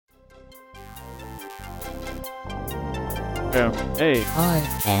M-A.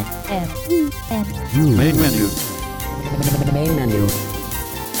 I-N-M-E-N-U. Main menu. Main menu.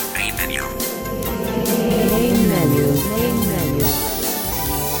 Main menu. Main menu. Main menu.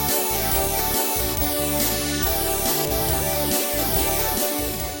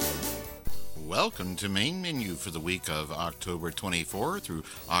 Welcome to Main Menu for the week of October 24 through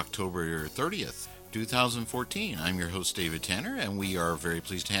October 30th, 2014. I'm your host, David Tanner, and we are very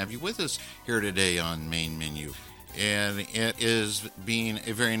pleased to have you with us here today on Main Menu. And it is being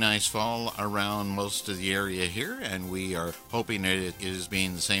a very nice fall around most of the area here, and we are hoping that it is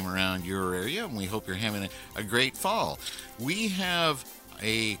being the same around your area, and we hope you're having a great fall. We have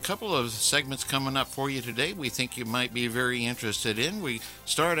a couple of segments coming up for you today we think you might be very interested in. We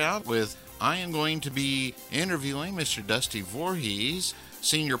start out with I am going to be interviewing Mr. Dusty Voorhees,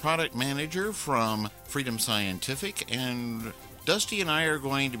 Senior Product Manager from Freedom Scientific, and Dusty and I are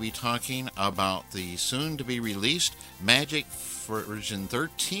going to be talking about the soon-to-be-released Magic version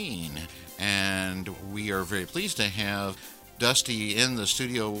 13, and we are very pleased to have Dusty in the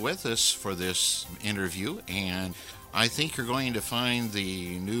studio with us for this interview, and I think you're going to find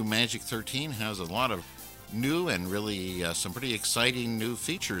the new Magic 13 has a lot of new and really some pretty exciting new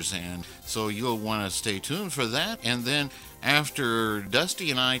features, and so you'll want to stay tuned for that. And then after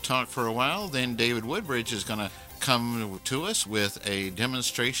Dusty and I talk for a while, then David Woodbridge is going to come to us with a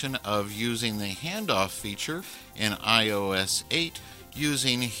demonstration of using the handoff feature in iOS 8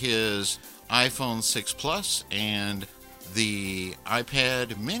 using his iPhone 6 Plus and the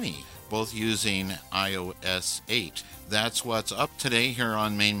iPad Mini, both using iOS 8. That's what's up today here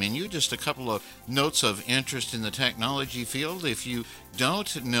on Main Menu. Just a couple of notes of interest in the technology field. If you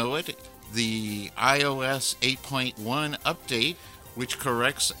don't know it, the iOS 8.1 update, which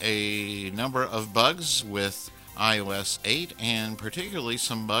corrects a number of bugs with iOS 8, and particularly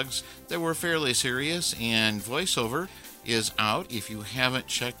some bugs that were fairly serious, and VoiceOver is out if you haven't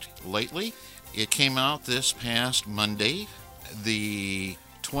checked lately. It came out this past Monday, the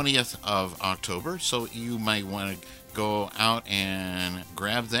 20th of October, so you might want to go out and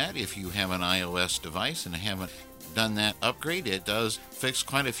grab that if you have an iOS device and haven't done that upgrade. It does fix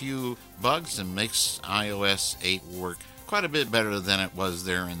quite a few bugs and makes iOS 8 work quite a bit better than it was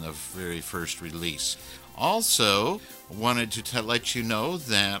there in the very first release. Also, wanted to let you know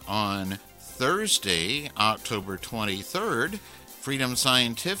that on Thursday, October 23rd, Freedom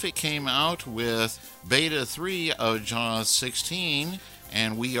Scientific came out with Beta 3 of JAWS 16,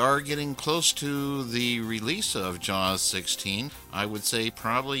 and we are getting close to the release of JAWS 16. I would say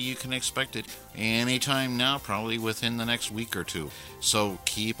probably you can expect it anytime now, probably within the next week or two. So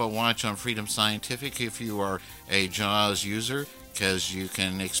keep a watch on Freedom Scientific if you are a JAWS user, because you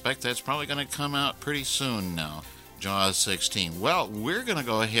can expect that's probably going to come out pretty soon now, JAWS 16. Well, we're going to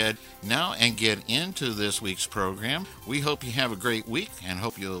go ahead now and get into this week's program. We hope you have a great week and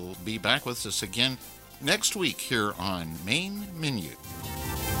hope you'll be back with us again next week here on Main Menu.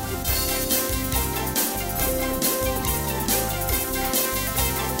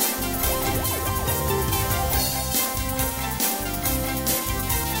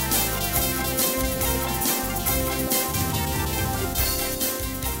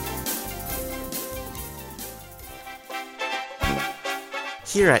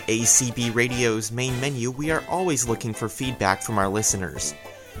 Here at ACB Radio's Main Menu, we are always looking for feedback from our listeners.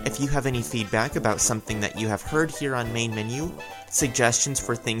 If you have any feedback about something that you have heard here on Main Menu, suggestions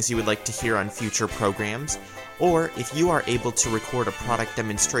for things you would like to hear on future programs, or if you are able to record a product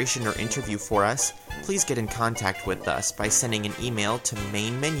demonstration or interview for us, please get in contact with us by sending an email to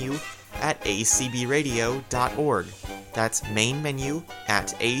mainmenu@acbradio.org. That's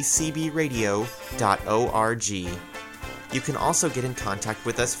mainmenu@acbradio.org. You can also get in contact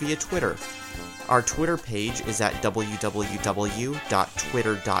with us via Twitter. Our Twitter page is at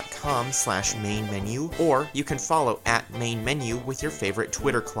www.twitter.com/mainmenu, or you can follow @mainmenu with your favorite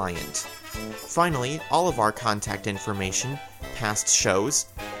Twitter client. Finally, all of our contact information, past shows,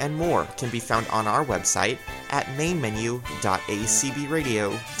 and more can be found on our website at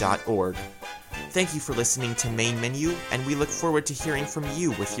mainmenu.acbradio.org. Thank you for listening to Main Menu, and we look forward to hearing from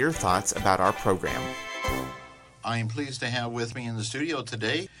you with your thoughts about our program. I am pleased to have with me in the studio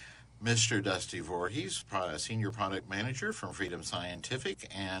today Mr. Dusty Voorhees, Senior Product Manager from Freedom Scientific.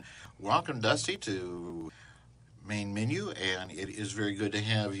 And welcome, Dusty, to Main Menu. And it is very good to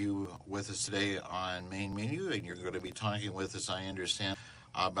have you with us today on Main Menu. And you're going to be talking with us, I understand,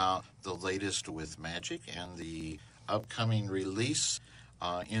 about the latest with Magic and the upcoming release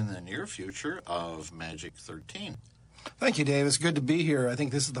in the near future of Magic 13. Thank you, Dave. It's good to be here. I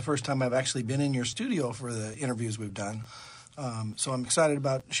think this is the first time I've actually been in your studio for the interviews we've done. So I'm excited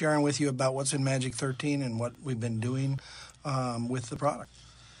about sharing with you about what's in Magic 13 and what we've been doing with the product.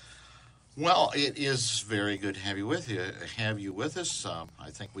 Well, it is very good to have you with us. I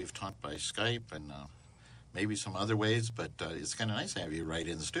think we've talked by Skype and maybe some other ways, but it's kind of nice to have you right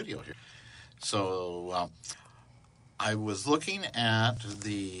in the studio here. So I was looking at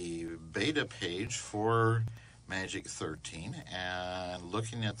the beta page for Magic 13 and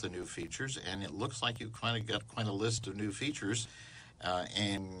looking at the new features, and it looks like you've kind of got quite a list of new features,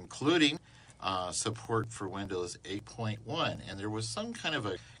 including support for Windows 8.1. And there was some kind of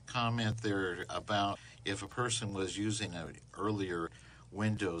a comment there about if a person was using an earlier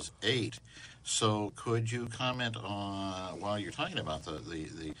Windows 8. So could you comment on, while you're talking about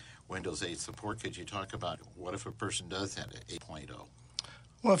the Windows 8 support, could you talk about what if a person does have 8.0?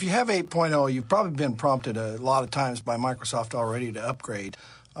 Well, if you have 8.0, you've probably been prompted a lot of times by Microsoft already to upgrade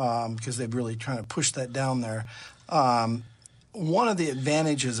because they've really trying to push that down there. One of the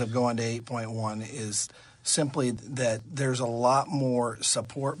advantages of going to 8.1 is simply that there's a lot more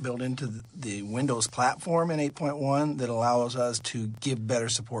support built into the Windows platform in 8.1 that allows us to give better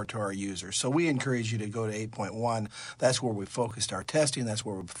support to our users. So we encourage you to go to 8.1. That's where we focused our testing. That's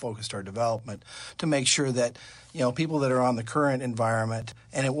where we focused our development to make sure that people that are on the current environment,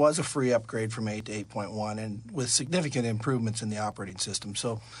 and it was a free upgrade from 8 to 8.1 and with significant improvements in the operating system.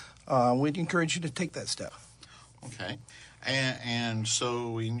 So we'd encourage you to take that step. Okay. And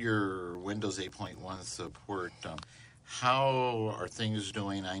so in your Windows 8.1 support, how are things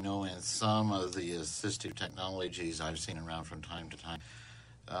doing? I know in some of the assistive technologies I've seen around from time to time,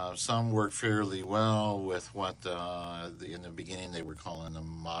 some work fairly well with what in the beginning they were calling them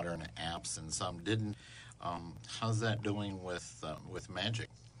modern apps, and some didn't. How's that doing with Magic?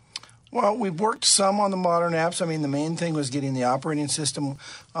 Well, we've worked some on the modern apps. I mean, the main thing was getting the operating system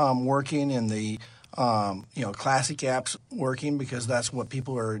working and the classic apps working, because that's what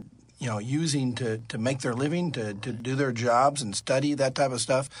people are using to make their living, to do their jobs and study, that type of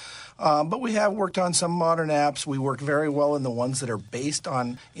stuff. But we have worked on some modern apps. We work very well in the ones that are based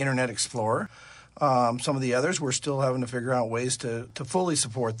on Internet Explorer. Some of the others, we're still having to figure out ways to fully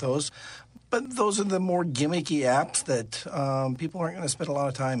support those. But those are the more gimmicky apps that people aren't going to spend a lot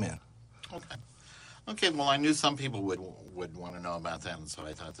of time in. Okay, well, I knew some people would want to know about that, and so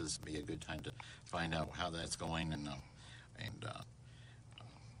I thought this would be a good time to find out how that's going and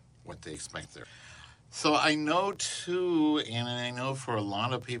what they expect there. So I know, too, and I know for a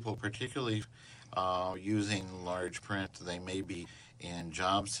lot of people, particularly using large print, they may be in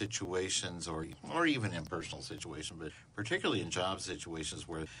job situations or even in personal situations, but particularly in job situations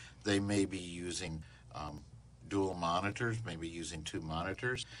where they may be using dual monitors, maybe using two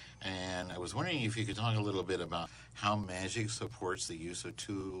monitors. And I was wondering if you could talk a little bit about how Magic supports the use of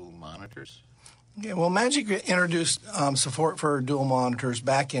two monitors. Yeah, well, Magic introduced support for dual monitors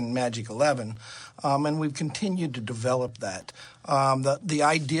back in Magic 11, and we've continued to develop that. The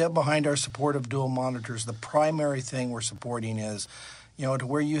idea behind our support of dual monitors, the primary thing we're supporting is, to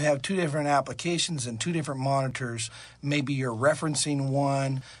where you have two different applications and two different monitors, maybe you're referencing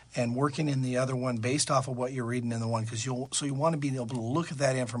one and working in the other one based off of what you're reading in the one, so you want to be able to look at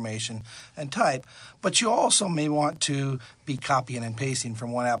that information and type, but you also may want to be copying and pasting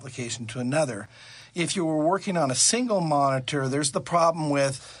from one application to another. If you were working on a single monitor, there's the problem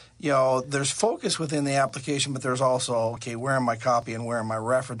with there's focus within the application, but there's also, where am I copying, where am I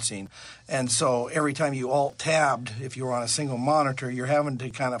referencing? And so every time you Alt-tabbed, if you're on a single monitor, you're having to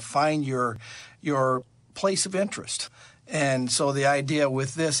kind of find your place of interest. And so the idea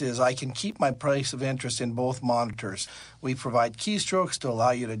with this is I can keep my place of interest in both monitors. We provide keystrokes to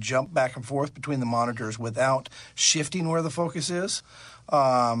allow you to jump back and forth between the monitors without shifting where the focus is.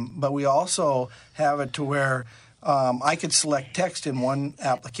 But we also have it to where I could select text in one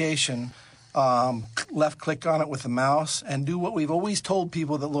application, left-click on it with the mouse, and do what we've always told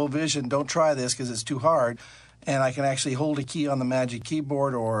people that low vision, don't try this because it's too hard. And I can actually hold a key on the Magic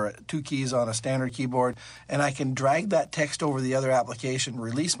Keyboard or two keys on a standard keyboard, and I can drag that text over the other application,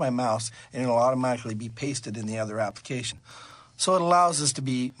 release my mouse, and it'll automatically be pasted in the other application. So it allows us to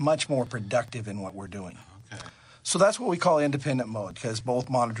be much more productive in what we're doing. Okay. So that's what we call independent mode, because both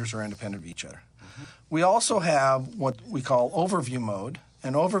monitors are independent of each other. We also have what we call overview mode.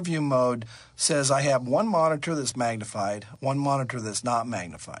 And overview mode says I have one monitor that's magnified, one monitor that's not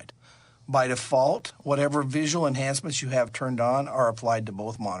magnified. By default, whatever visual enhancements you have turned on are applied to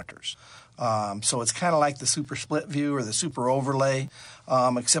both monitors. So it's kind of like the super split view or the super overlay,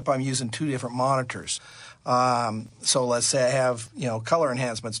 except I'm using two different monitors. So let's say I have, color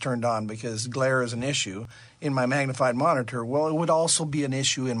enhancements turned on because glare is an issue in my magnified monitor. Well, it would also be an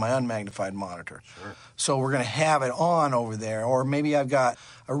issue in my unmagnified monitor. Sure. So we're going to have it on over there. Or maybe I've got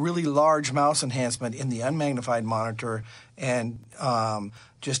a really large mouse enhancement in the unmagnified monitor and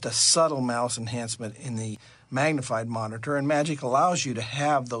just a subtle mouse enhancement in the magnified monitor. And Magic allows you to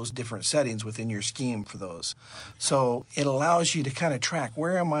have those different settings within your scheme for those. So it allows you to kind of track,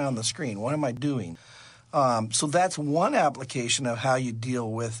 where am I on the screen? What am I doing? So that's one application of how you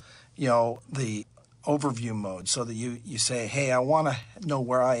deal with, the overview mode, so that you say, hey, I want to know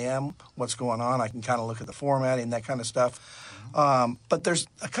where I am, what's going on. I can kind of look at the formatting, that kind of stuff. But there's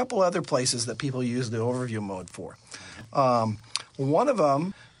a couple other places that people use the overview mode for. One of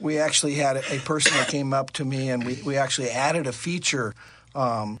them, we actually had a person that came up to me, and we actually added a feature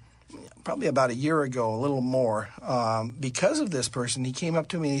probably about a year ago, a little more. Because of this person, he came up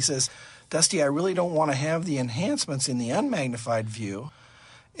to me and he says, Dusty, I really don't want to have the enhancements in the unmagnified view.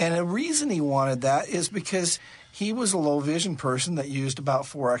 And the reason he wanted that is because he was a low vision person that used about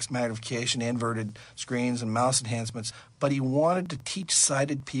 4x magnification, inverted screens, and mouse enhancements, but he wanted to teach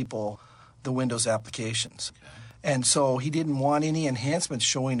sighted people the Windows applications. Okay. And so he didn't want any enhancements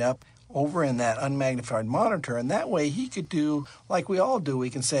showing up over in that unmagnified monitor, and that way he could do like we all do. We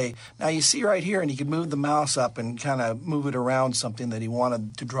can say, now you see right here, and he could move the mouse up and kind of move it around something that he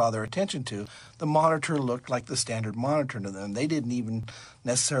wanted to draw their attention to. The monitor looked like the standard monitor to them. They didn't even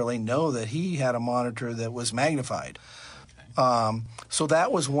necessarily know that he had a monitor that was magnified. So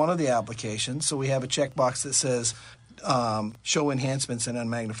that was one of the applications. So we have a checkbox that says show enhancements in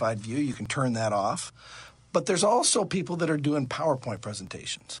unmagnified view. You can turn that off. But there's also people that are doing PowerPoint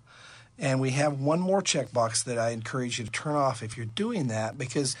presentations. And we have one more checkbox that I encourage you to turn off if you're doing that,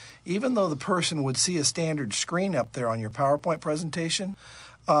 because even though the person would see a standard screen up there on your PowerPoint presentation,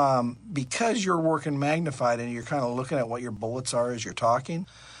 because you're working magnified and you're kind of looking at what your bullets are as you're talking,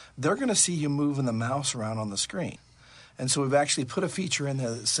 they're going to see you moving the mouse around on the screen. And so we've actually put a feature in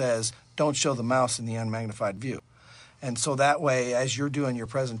there that says, don't show the mouse in the unmagnified view. And so that way, as you're doing your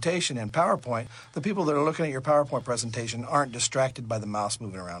presentation in PowerPoint, the people that are looking at your PowerPoint presentation aren't distracted by the mouse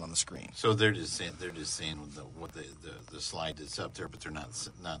moving around on the screen. So they're just seeing the slide that's up there, but they're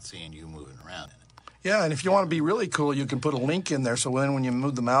not seeing you moving around in it. Yeah, and if you want to be really cool, you can put a link in there. So then when you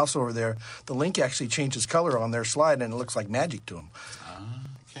move the mouse over there, the link actually changes color on their slide, and it looks like magic to them.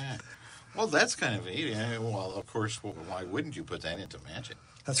 Okay. Well, that's kind of neat. Well, of course, why wouldn't you put that into Magic?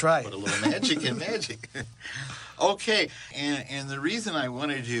 That's right. Put a little magic in Magic. Okay, and the reason I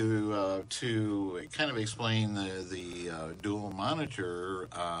wanted you to kind of explain the dual monitor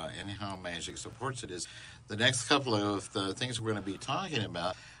and how Magic supports it is the next couple of things we're going to be talking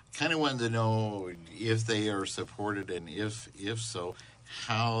about. Kind of wanted to know if they are supported, and if so,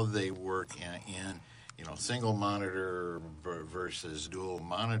 how they work in single monitor versus dual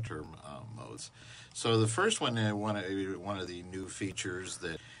monitor modes. So the first one, one of the new features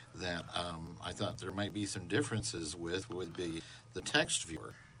that I thought there might be some differences with would be the text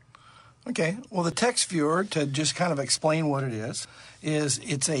viewer. Okay. Well, the text viewer, to just kind of explain what it is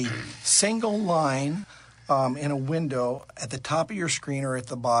it's a single line in a window at the top of your screen or at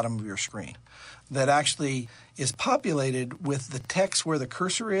the bottom of your screen that actually is populated with the text where the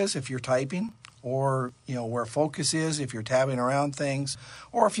cursor is if you're typing, or where focus is if you're tabbing around things,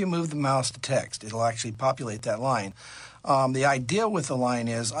 or if you move the mouse to text, it'll actually populate that line. The idea with the line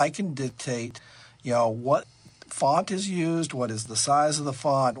is I can dictate, what font is used, what is the size of the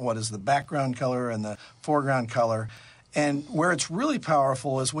font, what is the background color and the foreground color. And where it's really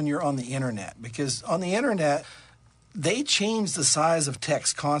powerful is when you're on the internet, because on the internet, they change the size of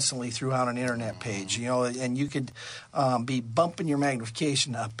text constantly throughout an internet page, and you could be bumping your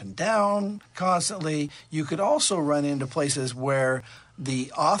magnification up and down constantly. You could also run into places where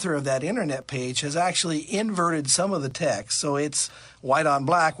the author of that internet page has actually inverted some of the text. So it's white on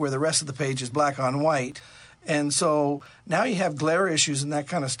black where the rest of the page is black on white. And so now you have glare issues and that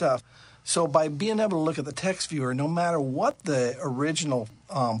kind of stuff. So by being able to look at the text viewer, no matter what the original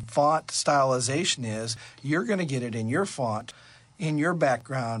font stylization is, you're going to get it in your font, in your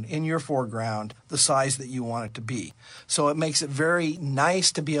background, in your foreground, the size that you want it to be. So it makes it very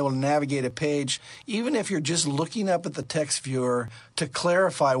nice to be able to navigate a page, even if you're just looking up at the text viewer to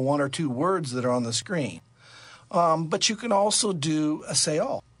clarify one or two words that are on the screen. But you can also do a say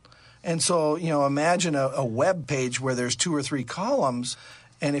all. And so, imagine a web page where there's 2 or 3 columns.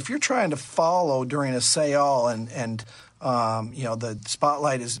 And if you're trying to follow during a say all and The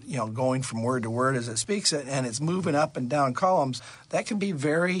spotlight is, going from word to word as it speaks it, and it's moving up and down columns. That can be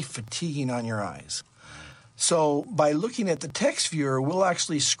very fatiguing on your eyes. So by looking at the text viewer, we'll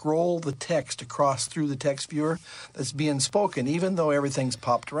actually scroll the text across through the text viewer that's being spoken, even though everything's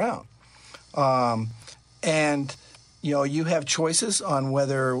popped around. You have choices on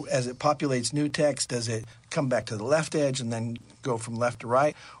whether, as it populates new text, does it come back to the left edge and then go from left to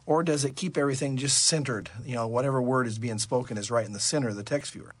right, or does it keep everything just centered? Whatever word is being spoken is right in the center of the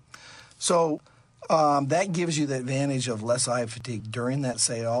text viewer. So that gives you the advantage of less eye fatigue during that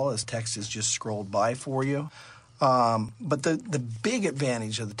say-all as text is just scrolled by for you. But the big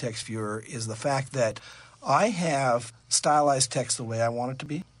advantage of the text viewer is the fact that I have stylized text the way I want it to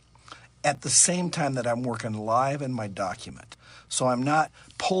be at the same time that I'm working live in my document. So I'm not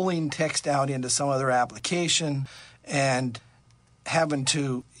pulling text out into some other application and having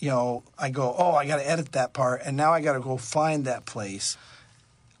to, I go, I got to edit that part, and now I got to go find that place.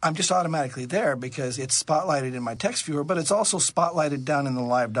 I'm just automatically there because it's spotlighted in my text viewer, but it's also spotlighted down in the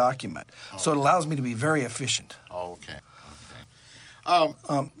live document. So it allows me to be very efficient. Okay.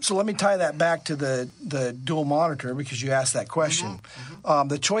 So let me tie that back to the dual monitor because you asked that question.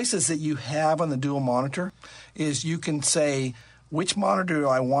 The choices that you have on the dual monitor is you can say which monitor do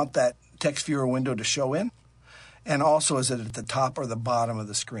I want that text viewer window to show in, and also is it at the top or the bottom of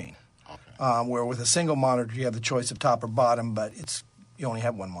the screen. Okay. Where with a single monitor you have the choice of top or bottom, but you only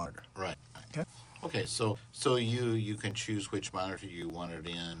have one monitor. Right. Okay. Okay. So you can choose which monitor you want it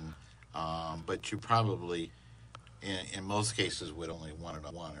in, but you probably, in most cases, would only want it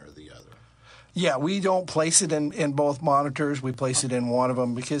on one or the other. Yeah, we don't place it in both monitors. We place it in one of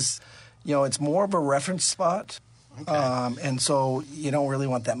them because, it's more of a reference spot. Okay. And so you don't really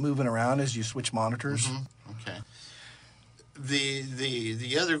want that moving around as you switch monitors. Okay.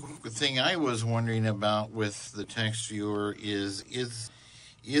 The other thing I was wondering about with the text viewer is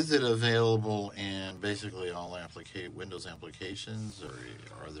it available in basically all Windows applications, or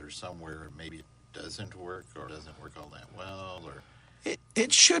are there somewhere maybe it doesn't work or doesn't work all that well, or?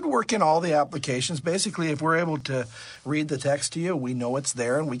 It should work in all the applications. Basically, if we're able to read the text to you, we know it's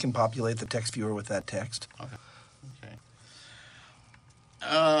there, and we can populate the text viewer with that text. Okay.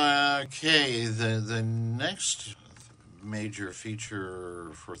 The next major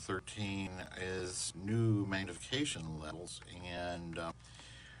feature for 13 is new magnification levels, and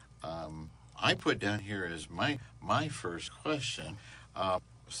I put down here as my first question.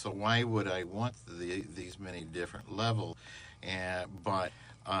 So why would I want these many different levels? But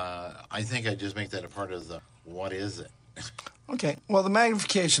I think I just make that a part of the what is it? Okay. Well, the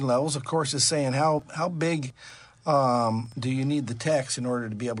magnification levels, of course, is saying how big do you need the text in order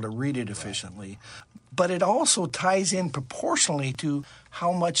to be able to read it efficiently. But it also ties in proportionally to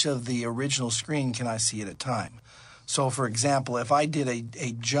how much of the original screen can I see at a time. So, for example, if I did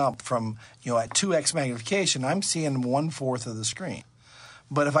a jump from, at 2x magnification, I'm seeing 1/4 of the screen.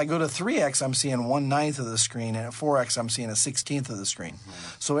 But if I go to 3x, I'm seeing 1/9 of the screen, and at 4x, I'm seeing a 1/16 of the screen.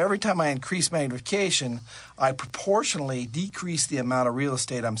 So every time I increase magnification, I proportionally decrease the amount of real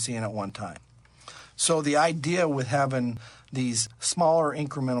estate I'm seeing at one time. So the idea with having these smaller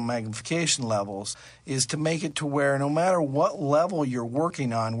incremental magnification levels is to make it to where no matter what level you're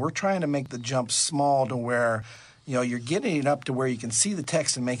working on, we're trying to make the jump small to where, you're getting it up to where you can see the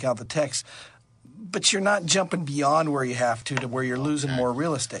text and make out the text, but you're not jumping beyond where you have to where you're losing more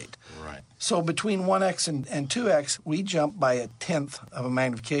real estate. Right. So between 1x and 2x, we jump by 1/10 of a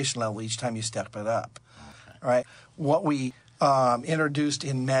magnification level each time you step it up. Okay. All right. What we introduced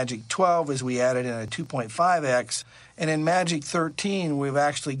in Magic 12 is we added in a 2.5x, and in Magic 13 we're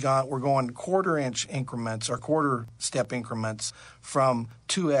going 1/4 inch increments or quarter step increments from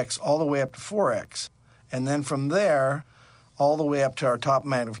 2x all the way up to 4x, and then from there all the way up to our top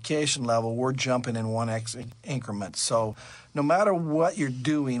magnification level, we're jumping in 1x increments. So no matter what you're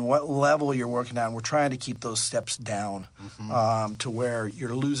doing, what level you're working on, we're trying to keep those steps down to where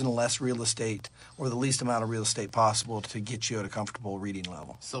you're losing less real estate or the least amount of real estate possible to get you at a comfortable reading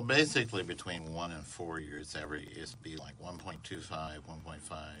level. So basically between 1 and 4 years, it's be like 1.25,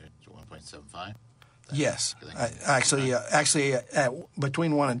 1.5 to 1.75? Yes. Actually,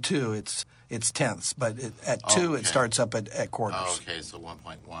 between 1 and 2, it's tenths, but at 2 it starts up at quarters. Okay, so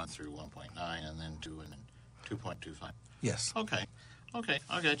 1.1 through 1.9, and then 2 and then 2.25. Yes. Okay,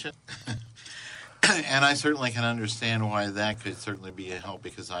 I got you. And I certainly can understand why that could certainly be a help,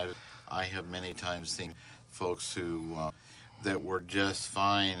 because I have many times seen folks who that were just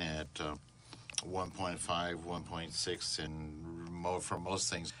fine at 1.5, 1.6, and for most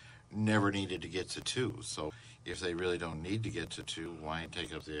things never needed to get to 2. So if they really don't need to get to 2, why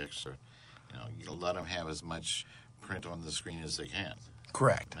take up the extra? You let them have as much print on the screen as they can.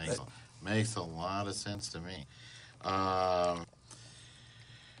 Correct. Makes a lot of sense to me.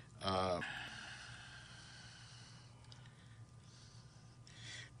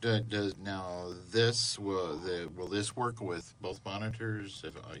 Does now this will this work with both monitors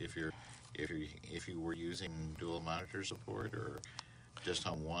if you were using dual monitor support, or just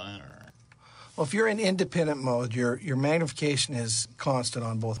on one, or? Well, if you're in independent mode, your magnification is constant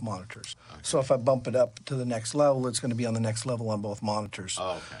on both monitors. Okay. So if I bump it up to the next level, it's going to be on the next level on both monitors.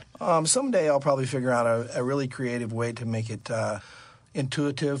 Oh, okay. Someday I'll probably figure out a really creative way to make it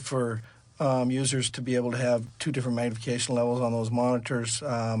intuitive for users to be able to have two different magnification levels on those monitors,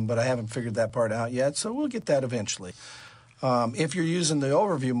 but I haven't figured that part out yet, so we'll get that eventually. If you're using the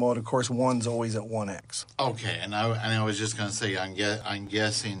overview mode, of course, 1's always at 1x. Okay, and I was just going to say, I'm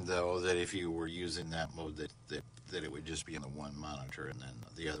guessing though that if you were using that mode, that it would just be on the one monitor, and then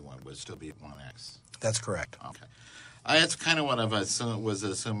the other one would still be at 1x. That's correct. Okay, that's kind of what I was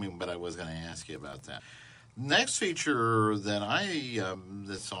assuming, but I was going to ask you about that. Next feature that I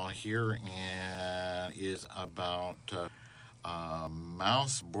that's on here and is about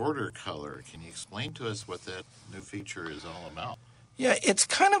mouse border color. Can you explain to us what that new feature is all about? Yeah, it's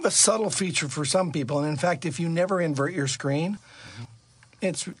kind of a subtle feature for some people, and in fact, if you never invert your screen,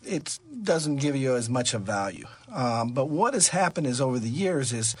 it doesn't give you as much of value. But what has happened is over the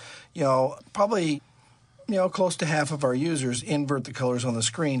years is, probably close to half of our users invert the colors on the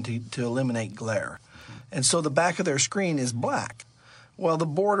screen to eliminate glare. And so the back of their screen is black. Well, the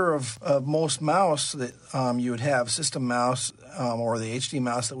border of most mouse that you would have, system mouse or the HD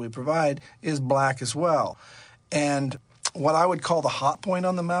mouse that we provide, is black as well. And what I would call the hot point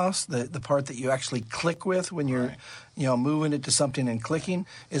on the mouse, the part that you actually click with when you're moving it to something and clicking,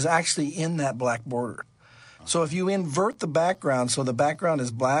 is actually in that black border. So if you invert the background, so the background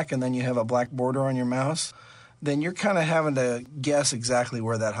is black and then you have a black border on your mouse, then you're kind of having to guess exactly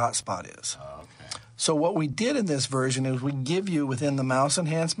where that hot spot is. So what we did in this version is we give you, within the mouse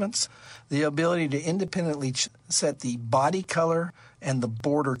enhancements, the ability to independently set the body color and the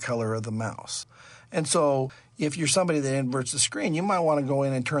border color of the mouse. And so if you're somebody that inverts the screen, you might want to go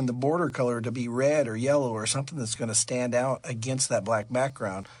in and turn the border color to be red or yellow or something that's going to stand out against that black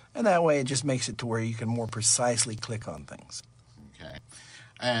background. And that way it just makes it to where you can more precisely click on things. Okay.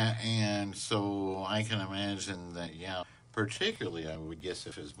 And so I can imagine that, particularly, I would guess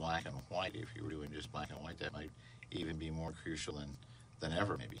if it's black and white, if you were doing just black and white, that might even be more crucial than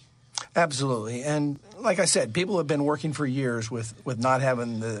ever, maybe. Absolutely. And like I said, people have been working for years with not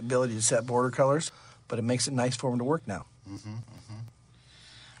having the ability to set border colors, but it makes it nice for them to work now.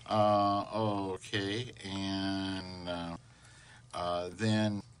 Okay. And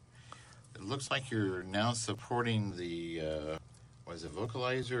then it looks like you're now supporting the,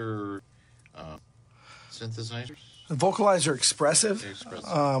 vocalizer synthesizers? The Vocalizer Expressive.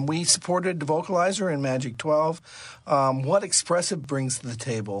 We supported the Vocalizer in Magic 12. What Expressive brings to the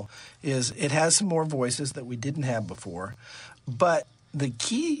table is it has some more voices that we didn't have before, but the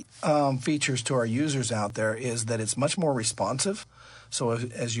key features to our users out there is that it's much more responsive. So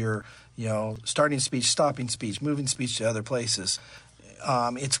as you're, starting speech, stopping speech, moving speech to other places,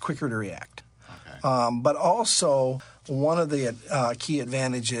 it's quicker to react. Okay. But also, one of the key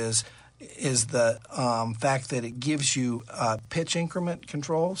advantages is the fact that it gives you pitch increment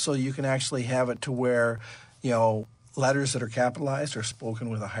control, so you can actually have it to where, letters that are capitalized are spoken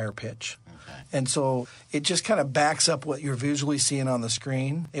with a higher pitch. Okay. And so it just kind of backs up what you're visually seeing on the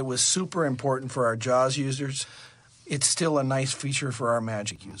screen. It was super important for our JAWS users. It's still a nice feature for our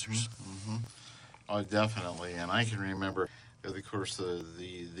Magic users. Mm-hmm. Oh, definitely. And I can remember, of course,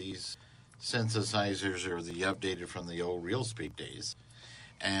 these synthesizers are the updated from the old RealSpeak days.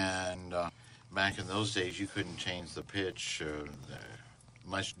 And back in those days, you couldn't change the pitch,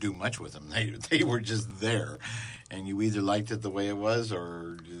 do much with them. They were just there, and you either liked it the way it was,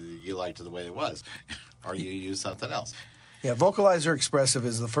 or you liked it the way it was, or you used something else. Yeah, Vocalizer Expressive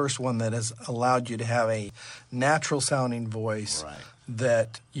is the first one that has allowed you to have a natural-sounding voice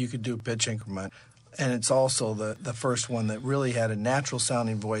that you could do pitch increment. And it's also the first one that really had a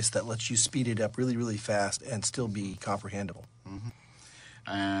natural-sounding voice that lets you speed it up really, really fast and still be comprehensible. Mm-hmm.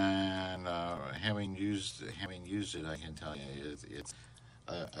 And having used it, I can tell you it's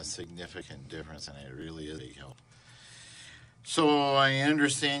a significant difference, and it really is a help. So I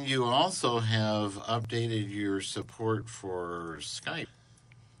understand you also have updated your support for Skype.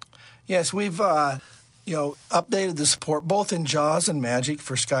 Yes, we've updated the support both in JAWS and Magic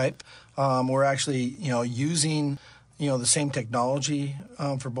for Skype. We're actually using the same technology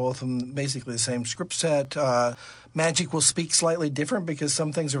for both of them, basically the same script set. Magic will speak slightly different because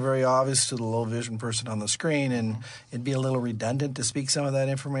some things are very obvious to the low vision person on the screen, and it'd be a little redundant to speak some of that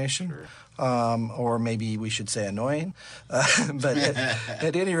information. Sure. Or maybe we should say annoying. But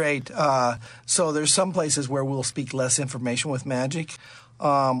at any rate, so there's some places where we'll speak less information with Magic.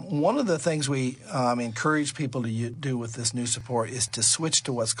 One of the things we encourage people to do with this new support is to switch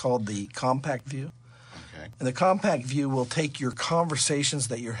to what's called the compact view. Okay. And the compact view will take your conversations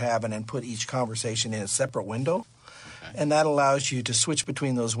that you're having and put each conversation in a separate window. Okay. And that allows you to switch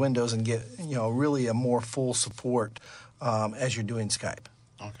between those windows and get, really a more full support as you're doing Skype.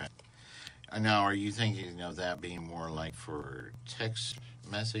 Okay. And now, are you thinking of that being more like for text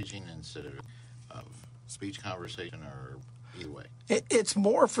messaging instead of speech conversation, or either way? It's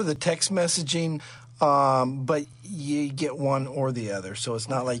more for the text messaging, but you get one or the other. So it's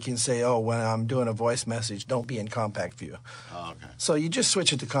not like you can say, when I'm doing a voice message, don't be in compact view. Oh, okay. So you just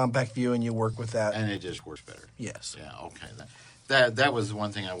switch it to compact view and you work with that. And it just works better. Yes. Yeah, okay. That was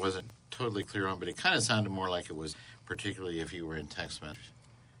one thing I wasn't totally clear on, but it kind of sounded more like it was, particularly if you were in text message.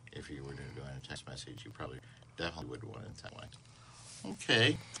 If you were doing a text message, you probably definitely would want it that way.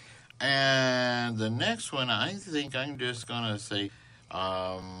 Okay. And the next one, I think I'm just going to say,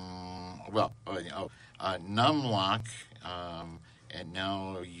 Numlock, and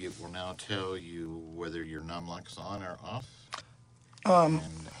now it will now tell you whether your Numlock's on or off. And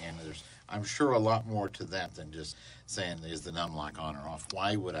there's, I'm sure, a lot more to that than just saying, is the Numlock on or off?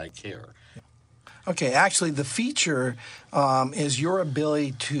 Why would I care? Okay, actually, the feature is your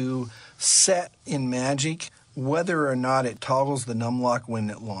ability to set in Magic whether or not it toggles the Numlock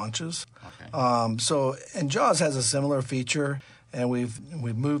when it launches. Okay. And JAWS has a similar feature, and we've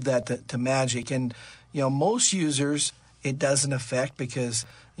moved that to Magic. And most users it doesn't affect because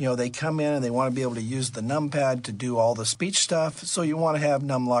they come in and they want to be able to use the numpad to do all the speech stuff. So you want to have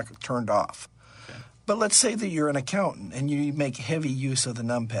Numlock turned off. Okay. But let's say that you're an accountant and you make heavy use of the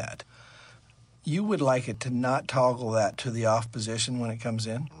numpad. You would like it to not toggle that to the off position when it comes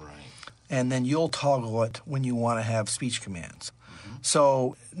in. Right. And then you'll toggle it when you want to have speech commands.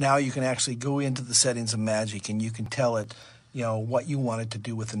 So now you can actually go into the settings of Magic and you can tell it, what you want it to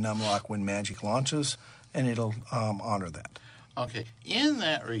do with the Numlock when Magic launches, and it'll honor that. Okay. In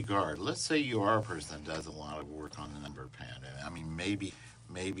that regard, let's say you are a person that does a lot of work on the number pad. I mean, maybe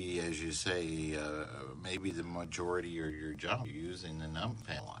as you say, maybe the majority of your job you're using the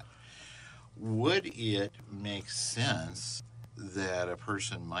numpad a lot. Would it make sense that a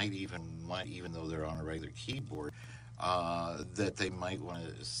person might even though they're on a regular keyboard, that they might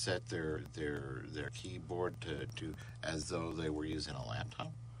want to set their keyboard to as though they were using a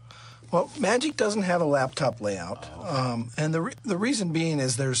laptop? Well, Magic doesn't have a laptop layout, and the reason being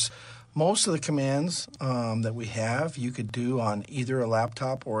is there's most of the commands that we have you could do on either a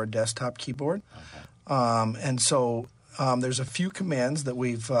laptop or a desktop keyboard, and so there's a few commands that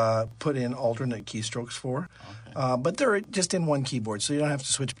we've put in alternate keystrokes for, but they're just in one keyboard, so you don't have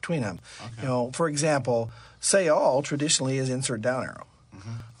to switch between them. Okay. For example, say all traditionally is insert down arrow.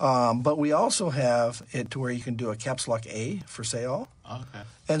 But we also have it to where you can do a caps lock A for say all. Okay.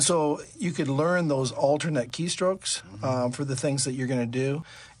 And so you could learn those alternate keystrokes for the things that you're going to do.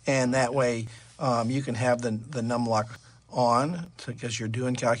 And that way you can have the Numlock on because you're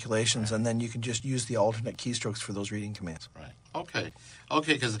doing calculations, and then you can just use the alternate keystrokes for those reading commands. Right. Okay.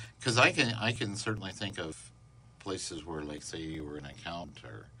 Because I can certainly think of places where, like, say you were an accountant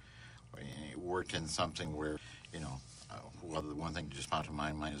or you worked in something where, well, the one thing that just popped to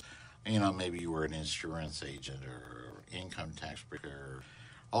my mind is, maybe you were an insurance agent or income tax preparer, or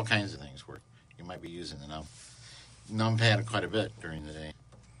all kinds of things where you might be using the numpad quite a bit during the day.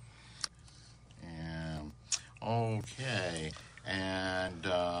 Okay. And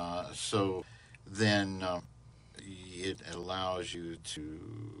so then it allows you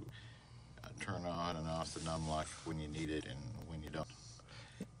to turn on and off the Numlock when you need it and when you don't.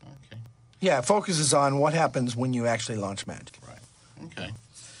 Okay. Yeah, it focuses on what happens when you actually launch Magic. Right. Okay.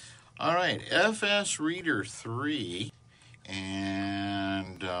 All right. FS Reader 3.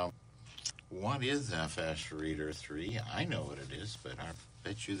 And what is FS Reader 3? I know what it is, but I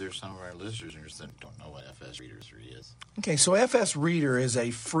bet you there's some of our listeners that don't know what FS Reader 3 is. Okay, so FS Reader is a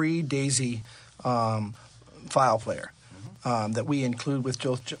free DAISY file player that we include with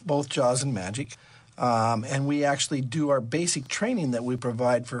both JAWS and Magic. And we actually do our basic training that we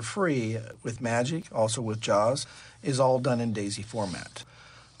provide for free with Magic, also with JAWS, is all done in DAISY format.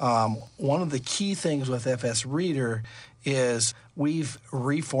 One of the key things with FS Reader is we've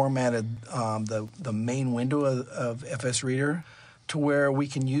reformatted the main window of FS Reader to where we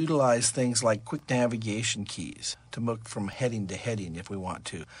can utilize things like quick navigation keys to move from heading to heading if we want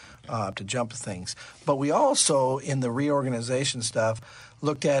to jump things. But we also, in the reorganization stuff,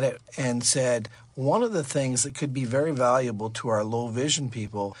 looked at it and said one of the things that could be very valuable to our low vision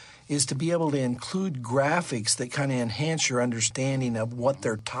people is to be able to include graphics that kind of enhance your understanding of what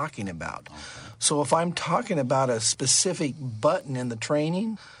they're talking about. So if I'm talking about a specific button in the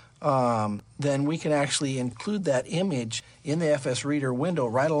training, then we can actually include that image in the FS Reader window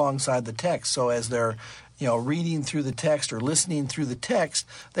right alongside the text. So as they're, reading through the text or listening through the text,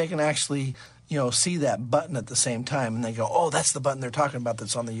 they can actually, see that button at the same time, and they go, "Oh, that's the button they're talking about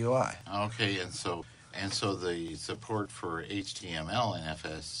that's on the UI." Okay, and so the support for HTML in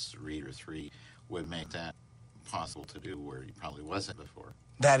FS Reader 3 would make that possible to do where it probably wasn't before.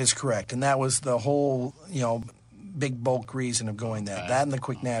 That is correct, and that was the whole, big bulk reason of going that. That and the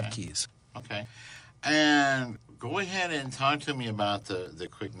quick nav keys. Okay. And go ahead and talk to me about the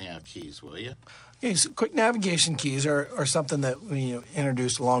quick nav keys, will you? Okay, so quick navigation keys are something that we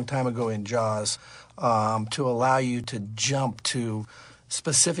introduced a long time ago in JAWS to allow you to jump to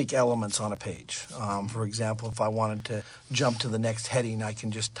specific elements on a page. For example, if I wanted to jump to the next heading, I can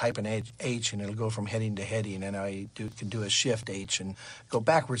just type an H and it'll go from heading to heading, and I can do a Shift H and go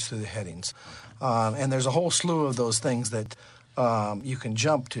backwards through the headings. And there's a whole slew of those things that you can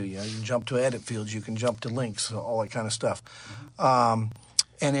jump to. You can jump to edit fields, you can jump to links, all that kind of stuff. And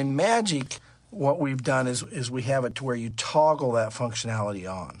in Magic, what we've done is we have it to where you toggle that functionality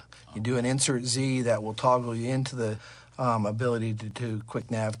on. You do an Insert Z that will toggle you into the ability to do quick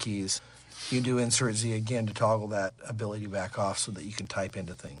nav keys. You do Insert Z again to toggle that ability back off so that you can type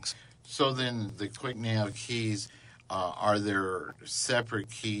into things. So then the quick nav keys, are there separate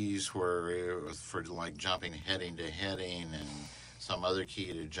keys for like jumping heading to heading and some other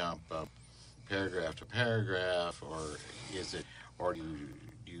key to jump up paragraph to paragraph, or do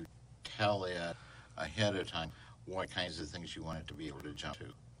you tell it ahead of time what kinds of things you want it to be able to jump to?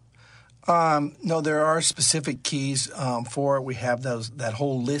 No, there are specific keys for it. We have that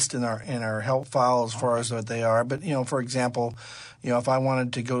whole list in our help file as far as what they are. But for example, if I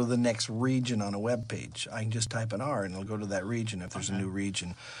wanted to go to the next region on a web page, I can just type an R and it'll go to that region if there's a new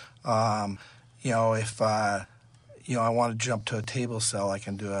region. If I want to jump to a table cell, I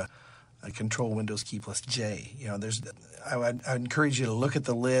can do a Control Windows key plus J. I would encourage you to look at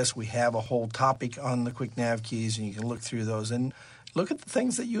the list. We have a whole topic on the quick nav keys, and you can look through those and look at the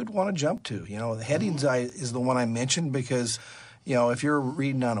things that you would want to jump to. The headings is the one I mentioned because, if you're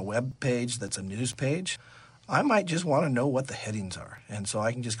reading on a web page that's a news page, I might just want to know what the headings are. And so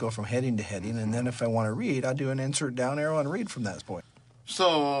I can just go from heading to heading, and then if I want to read, I'll do an insert down arrow and read from that point.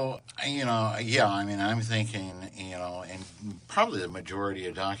 So, I'm thinking, and probably the majority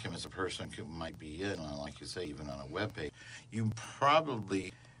of documents a person might be in, like you say, even on a web page, you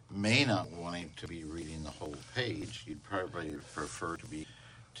probably may not want it to be reading the whole page. You'd probably prefer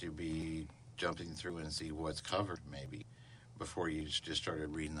to be jumping through and see what's covered, maybe, before you just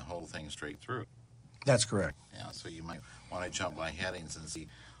started reading the whole thing straight through. That's correct. Yeah, so you might want to jump by headings and see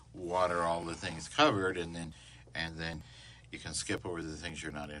what are all the things covered, and then you can skip over the things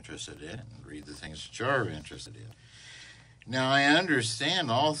you're not interested in and read the things that you're interested in. Now, I understand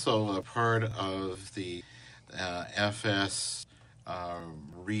also a part of the FS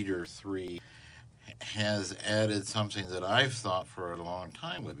Reader 3 has added something that I've thought for a long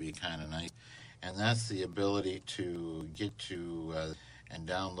time would be kind of nice, and that's the ability to get to and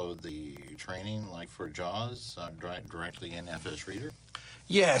download the training, like for JAWS, directly in FS Reader.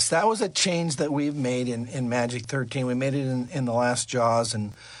 Yes, that was a change that we've made in Magic 13. We made it in the last JAWS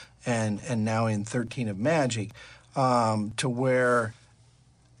and now in 13 of Magic, to where,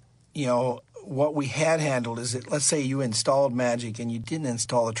 what we had handled is that, let's say you installed Magic and you didn't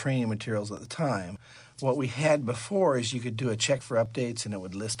install the training materials at the time. What we had before is you could do a check for updates and it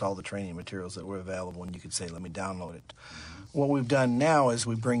would list all the training materials that were available, and you could say, let me download it. What we've done now is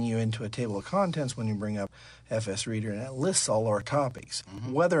we bring you into a table of contents when you bring up FS Reader, and it lists all our topics,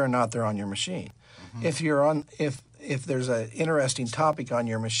 whether or not they're on your machine. If there's an interesting topic on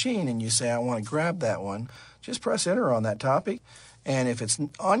your machine and you say, I want to grab that one, just press enter on that topic. And if it's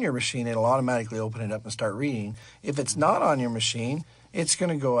on your machine, it'll automatically open it up and start reading. If it's not on your machine, it's going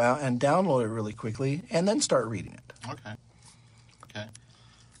to go out and download it really quickly and then start reading it.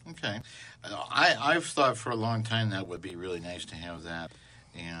 Okay. I've thought for a long time that would be really nice to have that,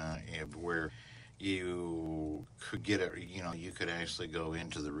 where you could get it. You could actually go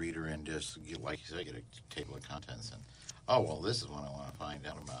into the reader and just get, like you said, get a table of contents and this is what I want to find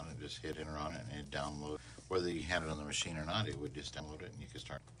out about, and just hit enter on it and it download. Whether you had it on the machine or not, it would just download it and you could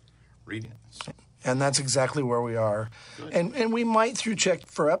start reading it. And that's exactly where we are. Good. And we might, through Check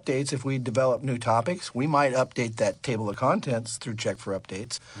for Updates, if we develop new topics, we might update that table of contents through Check for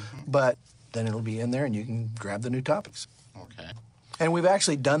Updates. But then it'll be in there and you can grab the new topics. Okay. And we've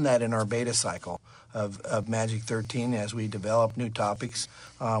actually done that in our beta cycle of Magic 13. As we develop new topics,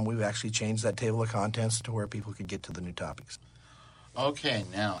 we've actually changed that table of contents to where people could get to the new topics. Okay,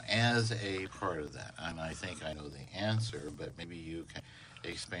 now, as a part of that, and I think I know the answer, but maybe you can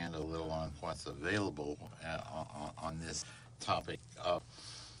expand a little on what's available on this topic.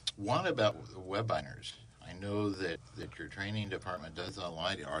 What about webinars? I know that your training department does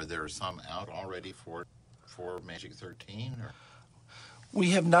online. Are there some out already for Magic 13? Or?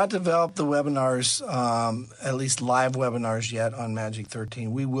 We have not developed the webinars, at least live webinars yet on Magic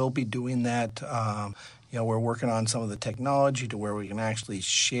 13. We will be doing that. We're working on some of the technology to where we can actually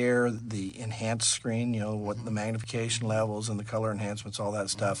share the enhanced screen, what the magnification levels and the color enhancements, all that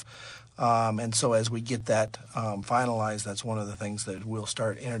stuff. And so as we get that finalized, that's one of the things that we'll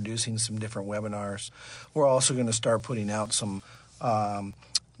start introducing some different webinars. We're also going to start putting out some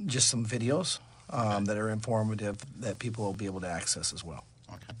just some videos that are informative that people will be able to access as well.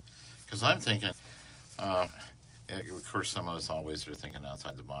 Okay. Because I'm thinking, of course, some of us always are thinking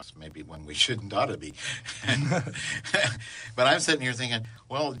outside the box, maybe when we shouldn't ought to be. But I'm sitting here thinking,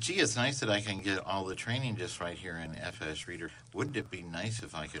 well, gee, it's nice that I can get all the training just right here in FS Reader. Wouldn't it be nice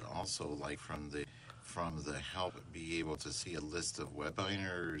if I could also, like from the help, be able to see a list of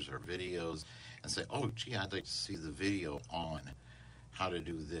webinars or videos and say, oh, gee, I'd like to see the video on how to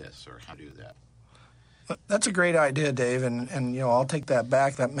do this or how to do that. That's a great idea, Dave, and I'll take that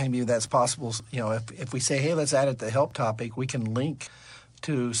back. That maybe that's possible. If we say, hey, let's add it to the help topic, we can link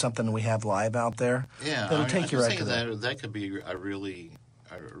to something we have live out there. Yeah, that'll take you right to that. That could be a really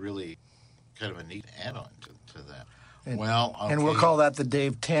kind of a neat add-on to that. Okay. And we'll call that the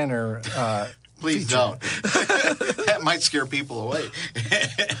Dave Tanner. Please feature. don't. That might scare people away.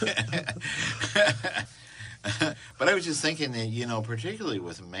 But I was just thinking that, particularly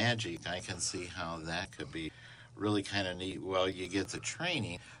with Magic, I can see how that could be really kind of neat. Well, you get the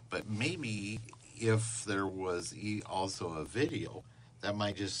training, but maybe if there was also a video, that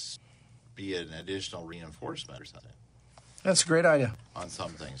might just be an additional reinforcement or something. That's a great idea. On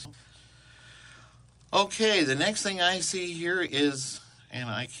some things. Okay, the next thing I see here is, and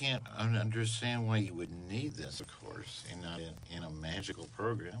I can't understand why you would need this, of course, and not in a magical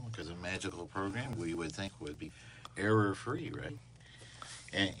program, because a magical program we would think would be error-free, right?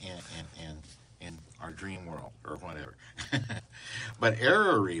 And in our dream world or whatever. But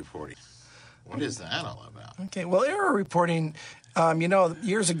error reporting, what is that all about? Okay, well, error reporting,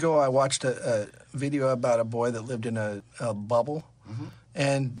 years ago I watched a video about a boy that lived in a bubble,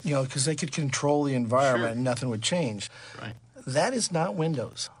 and, because they could control the environment and nothing would change. Right. That is not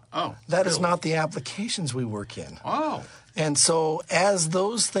Windows. Oh, that is really? not the applications we work in. Oh. And so as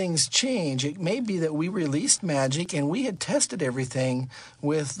those things change, it may be that we released Magic and we had tested everything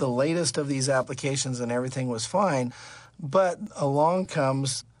with the latest of these applications and everything was fine, but along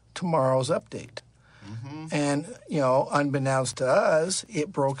comes tomorrow's update. And, unbeknownst to us,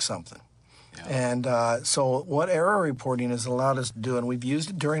 it broke something. Yeah. And so what error reporting has allowed us to do, and we've used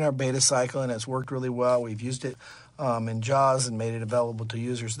it during our beta cycle and it's worked really well. We've used it in JAWS and made it available to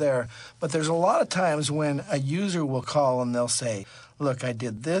users there. But there's a lot of times when a user will call and they'll say, look, I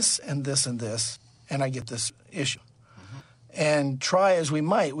did this and this and this, and I get this issue. And try as we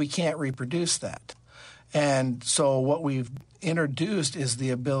might, we can't reproduce that. And so what we've introduced is the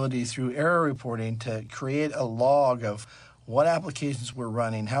ability through error reporting to create a log of what applications were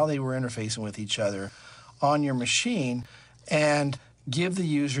running, how they were interfacing with each other on your machine, and give the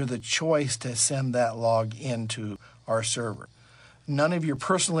user the choice to send that log into our server. None of your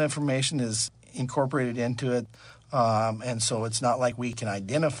personal information is incorporated into it, and so it's not like we can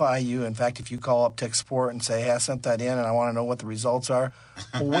identify you. In fact, if you call up tech support and say, hey, I sent that in and I want to know what the results are,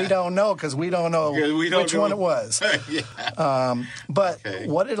 we don't know because we don't know which one it was. But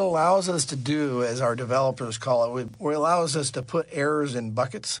what it allows us to do, as our developers call it, it allows us to put errors in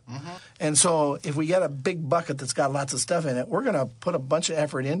buckets. And so if we get a big bucket that's got lots of stuff in it, we're going to put a bunch of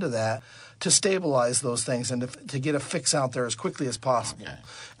effort into that to stabilize those things and to get a fix out there as quickly as possible.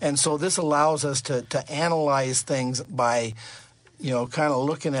 And so this allows us to analyze things by, kind of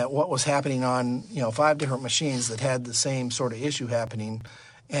looking at what was happening on, 5 different machines that had the same sort of issue happening.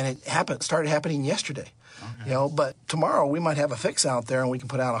 And it started happening yesterday. But tomorrow we might have a fix out there and we can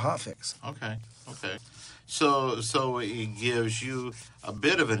put out a hot fix. Okay. So it gives you a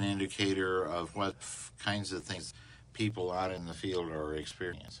bit of an indicator of what kinds of things people out in the field are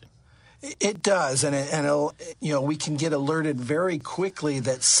experiencing. It does, and it'll, we can get alerted very quickly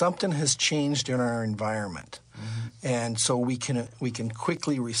that something has changed in our environment, and so we can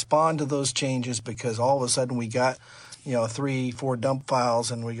quickly respond to those changes because all of a sudden we got 3-4 dump files,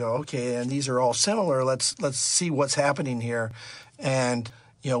 and we go, okay, and these are all similar. Let's see what's happening here, and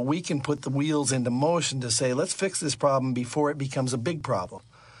we can put the wheels into motion to say, let's fix this problem before it becomes a big problem.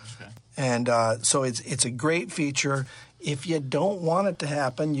 Okay. And so it's a great feature. If you don't want it to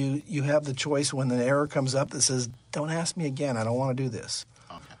happen, you have the choice when the error comes up that says, don't ask me again, I don't want to do this.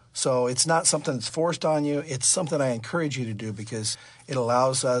 Okay. So it's not something that's forced on you. It's something I encourage you to do because it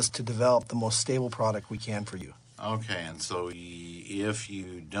allows us to develop the most stable product we can for you. Okay, and so if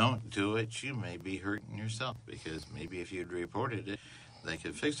you don't do it, you may be hurting yourself because maybe if you'd reported it, they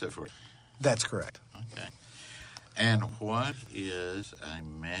could fix it for you. That's correct. Okay. And what is a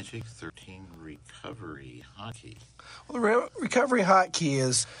Magic 13 recovery hotkey? Well, the recovery hotkey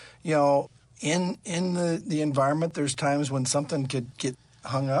is, in the environment, there's times when something could get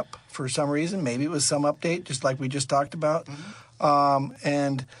hung up for some reason. Maybe it was some update, just like we just talked about.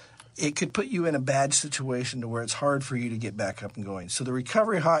 And it could put you in a bad situation to where it's hard for you to get back up and going. So the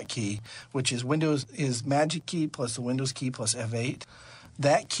recovery hotkey, which is Magic key plus the Windows key plus F8,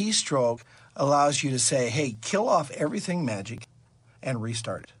 that keystroke allows you to say, hey, kill off everything Magic and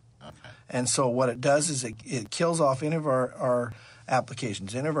restart it. Okay. And so what it does is it kills off any of our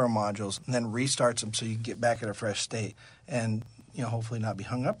applications, any of our modules, and then restarts them so you can get back at a fresh state and hopefully not be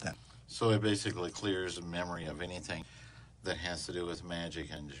hung up then. So it basically clears the memory of anything that has to do with Magic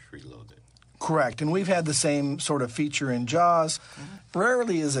and just reload it. Correct. And we've had the same sort of feature in JAWS.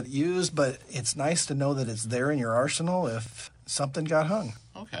 Rarely is it used, but it's nice to know that it's there in your arsenal if something got hung.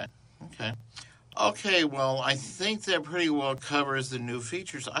 Okay, well, I think that pretty well covers the new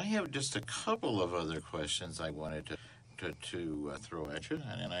features. I have just a couple of other questions I wanted to throw at you,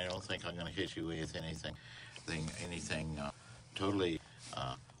 and I don't think I'm going to hit you with anything totally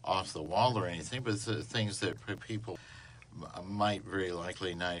off the wall or anything, but things that people might very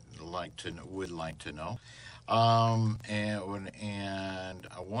likely would like to know. And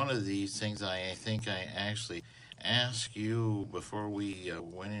one of these things I think I actually asked you before we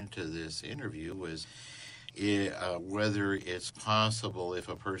went into this interview was whether it's possible, if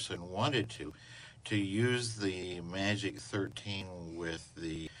a person wanted to use the Magic 13 with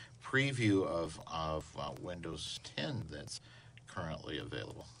the preview of Windows 10 that's currently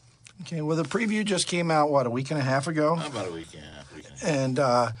available. Okay, well, the preview just came out, a week and a half ago? About a week and a half. And,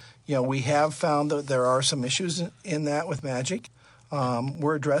 we have found that there are some issues in that with Magic.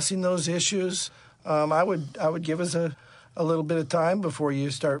 We're addressing those issues. I would give us a little bit of time before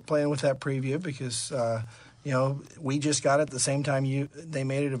you start playing with that preview because, we just got it the same time they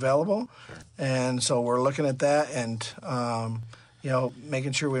made it available. Sure. And so we're looking at that and,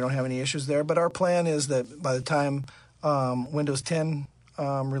 making sure we don't have any issues there. But our plan is that by the time Windows 10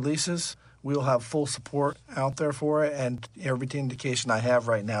 releases, we'll have full support out there for it, and every indication I have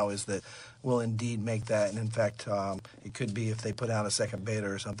right now is that we'll indeed make that. And in fact, it could be if they put out a second beta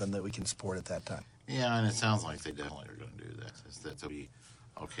or something that we can support at that time. Yeah, and it sounds like they definitely are going to do that. There'll be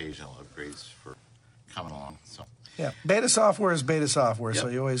occasional upgrades for coming along. So yeah, beta software is beta software, Yep. so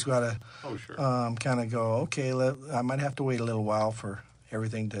you always got to sure. kind of go, okay, I might have to wait a little while for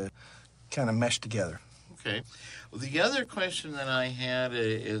everything to kind of mesh together. Okay. Well, the other question that I had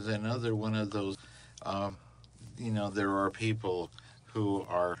is another one of those, there are people who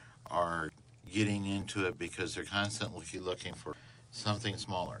are getting into it because they're constantly looking for something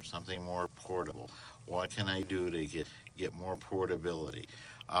smaller, something more portable. What can I do to get more portability?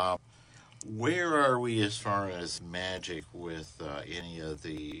 Where are we as far as Magic with any of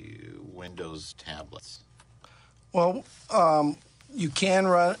the Windows tablets? Well, you can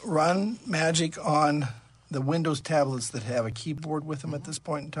run Magic on the Windows tablets that have a keyboard with them at this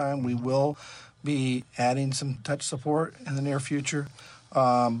point in time. We will be adding some touch support in the near future.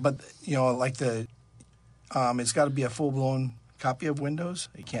 But, it's got to be a full-blown copy of Windows.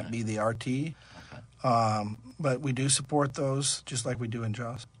 It can't be the RT. Okay. But we do support those just like we do in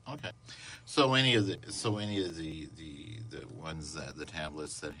JAWS. Okay. So any of the ones the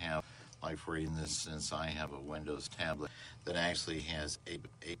tablets that have, like for instance, I have a Windows tablet that actually has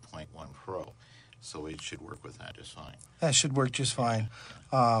 8.1 Pro. So it should work with that just fine. That should work just fine.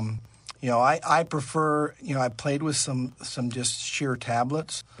 I prefer, I played with some just sheer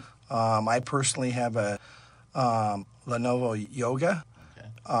tablets. I personally have a Lenovo Yoga,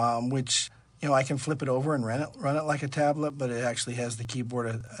 Okay. which, I can flip it over and run it like a tablet, but it actually has the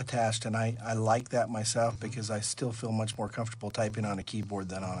keyboard attached, and I like that myself because I still feel much more comfortable typing on a keyboard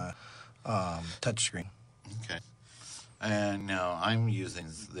than on a touch screen. Okay. And now I'm using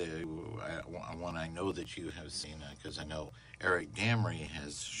the one I know that you have seen, because I know Eric Damry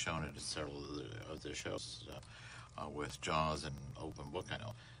has shown it at several of the shows with JAWS and Open Book. I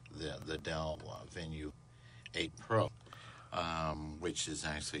know the Dell Venue 8 Pro, which is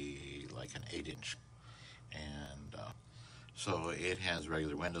actually like an 8-inch, and so it has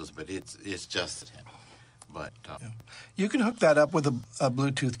regular windows, but it's just a 10. But you can hook that up with a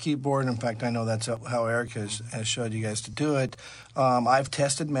Bluetooth keyboard. In fact, I know that's how Eric has showed you guys to do it. I've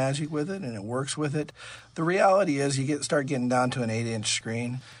tested Magic with it, and it works with it. The reality is you start getting down to an 8-inch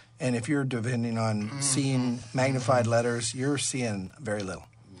screen, and if you're depending on seeing magnified letters, you're seeing very little.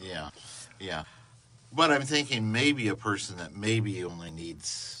 Yeah. But I'm thinking maybe a person that maybe only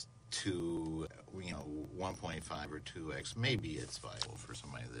needs 1.5 or 2x, maybe it's viable for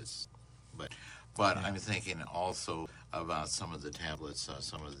somebody that's... But I'm thinking also about some of the tablets,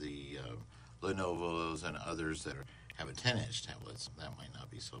 some of the Lenovo's and others that have a 10-inch tablets. That might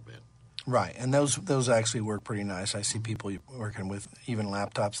not be so bad. Right, and those actually work pretty nice. I see people working with even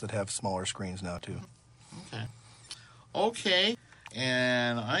laptops that have smaller screens now, too. Okay,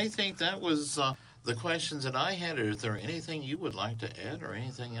 and I think that was the questions that I had. Is there anything you would like to add or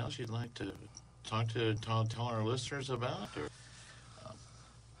anything else you'd like to tell our listeners about, or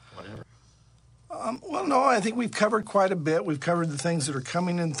whatever? Well, no, I think we've covered quite a bit. We've covered the things that are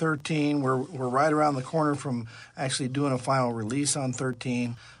coming in 13. We're right around the corner from actually doing a final release on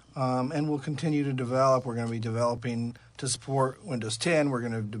 13, and we'll continue to develop. We're going to be developing to support Windows 10. We're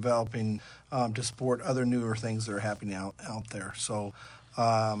going to be developing to support other newer things that are happening out there. So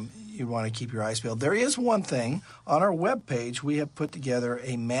you want to keep your eyes peeled. There is one thing. On our webpage, we have put together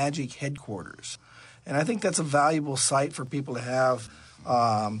a Magic headquarters, and I think that's a valuable site for people to have.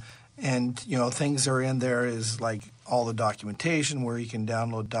 And, things are in there is like all the documentation where you can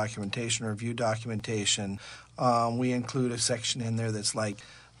download documentation or view documentation. We include a section in there that's like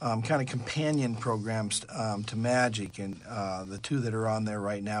kind of companion programs to Magic. And the two that are on there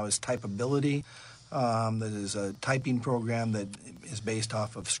right now is Typability. That is a typing program that is based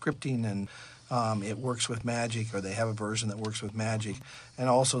off of scripting, and it works with Magic, or they have a version that works with Magic. And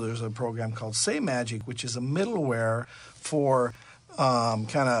also there's a program called Say Magic, which is a middleware for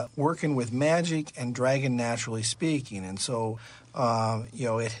kind of working with Magic and Dragon Naturally Speaking. And so,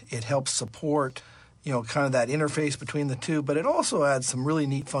 it helps support, kind of that interface between the two, but it also adds some really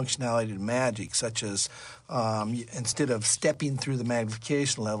neat functionality to Magic, such as instead of stepping through the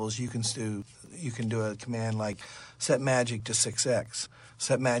magnification levels, you can do a command like set Magic to 6x,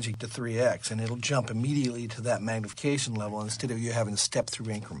 set Magic to 3x, and it'll jump immediately to that magnification level instead of you having to step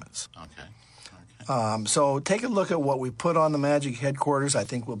through increments. Okay. So take a look at what we put on the Magic headquarters. I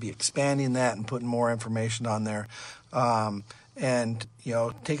think we'll be expanding that and putting more information on there. And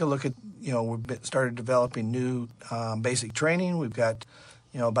take a look at, we've started developing new basic training. We've got,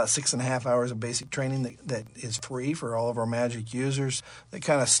 about 6.5 hours of basic training that is free for all of our Magic users, that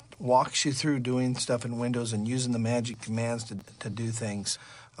kind of walks you through doing stuff in Windows and using the Magic commands to do things.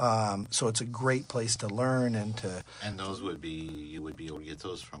 So it's a great place to learn and to... And those you would be able to get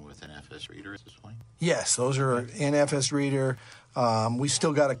those from within FS Reader at this point? Yes, those are in FS Reader. We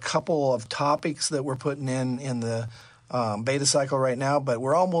still got a couple of topics that we're putting in the beta cycle right now, but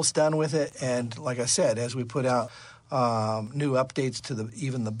we're almost done with it. And like I said, as we put out new updates to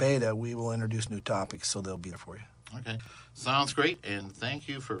even the beta, we will introduce new topics, so they'll be there for you. Okay. Sounds great, and thank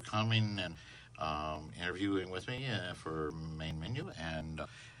you for coming and interviewing with me for Main Menu, and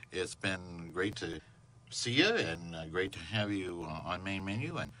it's been great to see you and great to have you on Main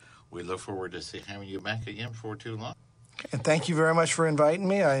Menu, and we look forward to having you back again before too long. And thank you very much for inviting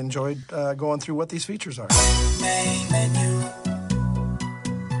me. I enjoyed going through what these features are. Main Menu.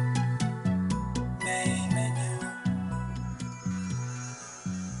 Main Menu.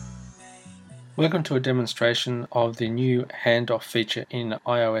 Welcome to a demonstration of the new handoff feature in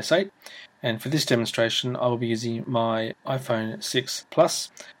iOS 8. And for this demonstration, I will be using my iPhone 6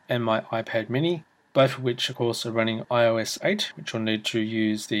 Plus and my iPad Mini, both of which, of course, are running iOS 8, which will need to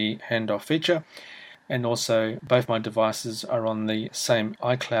use the handoff feature. And also, both my devices are on the same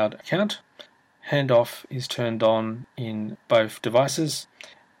iCloud account. Handoff is turned on in both devices,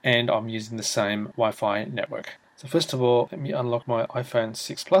 and I'm using the same Wi-Fi network. So first of all, let me unlock my iPhone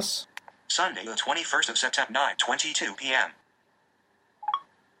 6 Plus. Sunday, the 21st of September, 9:22 p.m.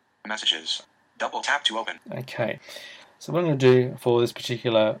 Messages. Double tap to open. Okay, so what I'm going to do for this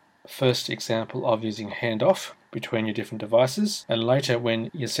particular first example of using handoff between your different devices, and later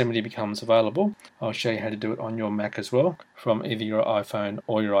when Yosemite becomes available, I'll show you how to do it on your Mac as well, from either your iPhone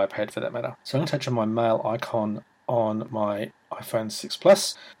or your iPad for that matter. So I'm going to touch on my mail icon on my iPhone 6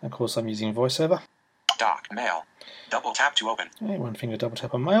 Plus. Of course, I'm using VoiceOver. Doc. Mail. Double tap to open. Okay, one finger double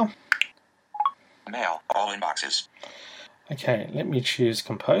tap on mail. Mail. All inboxes. Okay, let me choose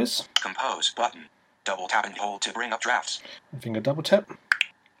compose. Compose button. Double tap and hold to bring up drafts. One finger double tap.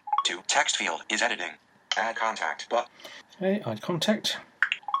 2. Text field is editing. Add contact button. Okay, add contact.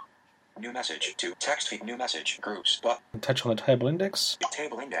 New message. 2. Text feed. New message. Groups button. Touch on the table index.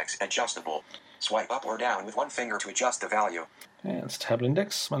 Table index adjustable. Swipe up or down with one finger to adjust the value. Okay, that's table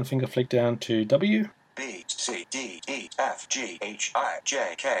index. One finger flick down to W. B, C, D, E, F, G, H, I,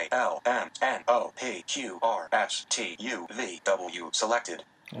 J, K, L, M, N, O, P, Q, R, S, T, U, V, W. Selected.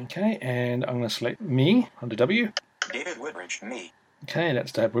 Okay, and I'm going to select me under W. David Woodbridge. Me. Okay,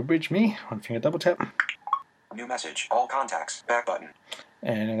 that's David Woodbridge, me. One finger double tap. New message. All contacts. Back button.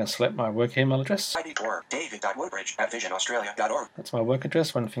 And I'm going to select my work email address. ID or david.woodbridge@visionaustralia.org. That's my work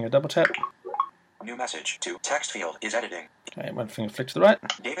address. One finger double tap. New message. 2. Text field is editing. Okay, one finger flick to the right.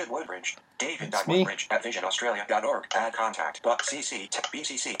 David Woodbridge. That's me. David.woodbridge@visionaustralia.org. Add contact. But CC.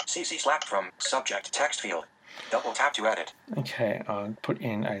 BCC. CC slapped from subject text field. Double tap to edit. Okay, I'll put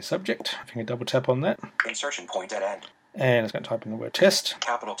in a subject. Finger double tap on that. Insertion point at end. And it's going to type in the word test.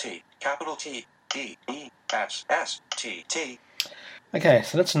 Capital T. E, E, S, S, T, T. Okay,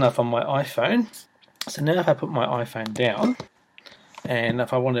 so that's enough on my iPhone. So now if I put my iPhone down, and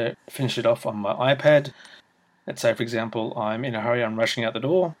if I want to finish it off on my iPad, let's say for example I'm in a hurry, I'm rushing out the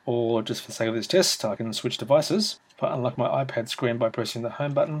door, or just for the sake of this test, I can switch devices. If I unlock my iPad screen by pressing the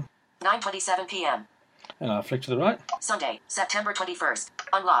home button, 9:27 p.m. and I flick to the right, Sunday, September 21st.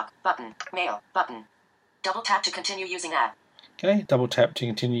 Unlock button. Mail button. Double tap to continue using app. okay, double tap to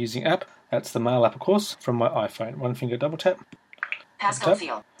continue using app. That's the mail app, of course, from my iPhone. One finger double tap. Passcode Tap.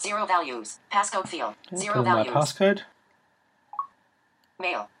 field. 0 values. Passcode field. Okay, 0 put in my values. passcode.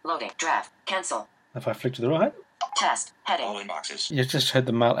 Mail. Loading. Draft. Cancel. If I flick to the right, Test. Heading. All inboxes. you just heard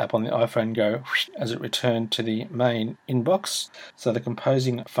the mail app on the iPhone go whoosh as it returned to the main inbox. So the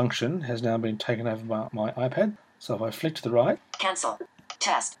composing function has now been taken over by my iPad. So if I flick to the right, Cancel.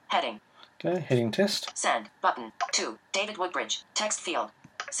 Test. Heading. okay, heading test. Send. Button. 2. David Woodbridge. Text field.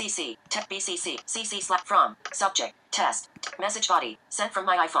 CC. BCC. CC slap from. Subject. Test. Message body. Sent from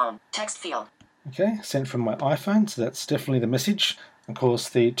my iPhone. Text field. Okay, sent from my iPhone, so that's definitely the message. Of course,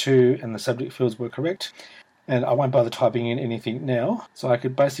 the to and the subject fields were correct. And I won't bother typing in anything now, so I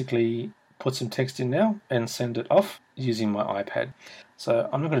could basically put some text in now and send it off using my iPad. So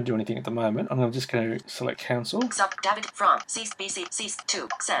I'm not going to do anything at the moment. I'm just going to select cancel. Sub. David from. Cease. BC. Cease. 2.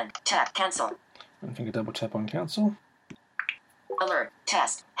 Send. Tap. Cancel. I think I double tap on cancel. Alert.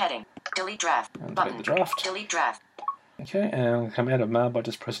 Test. Heading. Delete draft. And Button. delete the draft. Delete draft. Okay, and I'm going to come out of mail by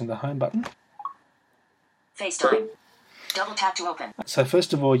just pressing the home button. FaceTime. Double tap to open. So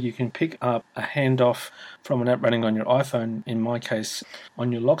first of all, you can pick up a handoff from an app running on your iPhone, in my case,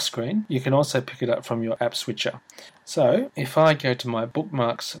 on your lock screen. You can also pick it up from your app switcher. So if I go to my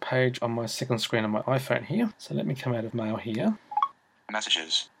bookmarks page on my second screen on my iPhone here, so let me come out of mail here,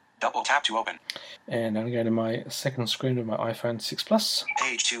 Messages. Double tap to open. and I'm going to go to my second screen of my iPhone 6 Plus.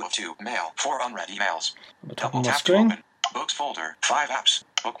 Page 2 of 2. Mail. 4 unread emails. On the top Double of my tap to screen. open. Books folder. 5 apps.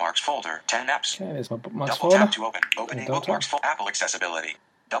 Bookmarks folder. 10 apps. Okay, there's my bookmarks Double folder. tap to open. Opening double bookmarks for Apple accessibility.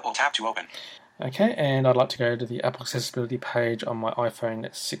 Double tap to open. Okay, and I'd like to go to the Apple accessibility page on my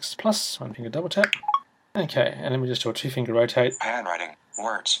iPhone 6 Plus. One finger double tap. Okay, and let me just do a 2-finger rotate. Handwriting.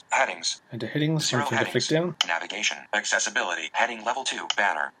 Words. Headings. Into headings. 0 One finger flick headings. down. Navigation. Accessibility. Heading level 2.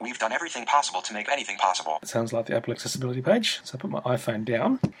 Banner. We've done everything possible to make anything possible. It sounds like the Apple accessibility page. So I put my iPhone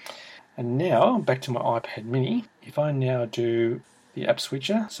down. And now, back to my iPad mini. If I now do the app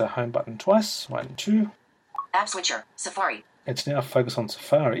switcher, so home button twice, 1, 2, App switcher. Safari. it's now focused on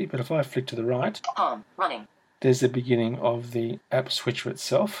Safari, but if I flick to the right, Home. Running. there's the beginning of the app switcher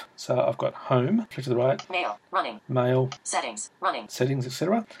itself. So I've got home, flick to the right, Mail. Running. mail, Settings. Running. settings,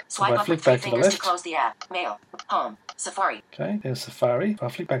 etc. So Swipe if I up flick with 3 back to the fingers to left, close the app. Mail. Home. Safari. okay, there's Safari. If I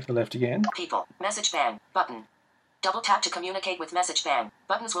flick back to the left again, People. Message bang. Button. Double tap to communicate with message bang.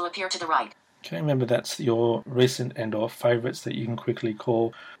 Buttons will appear to the right. okay, remember that's your recent and or favorites that you can quickly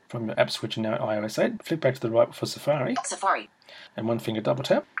call from your app switcher now in iOS 8. Flick back to the right for Safari, Safari. and 1 finger double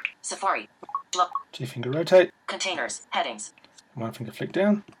tap, Safari. Look. 2-finger rotate, Containers. Headings. 1 finger flick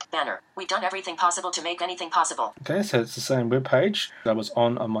down. Banner. We've done everything possible to make anything possible. Okay, so it's the same web page that was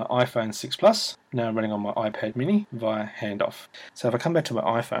on my iPhone 6 Plus, now running on my iPad mini via handoff. So if I come back to my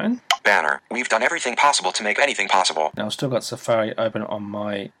iPhone, Banner. We've done everything possible to make anything possible. now I've still got Safari open on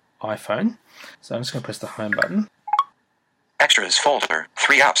my iPhone, so I'm just going to press the home button. Extras folder.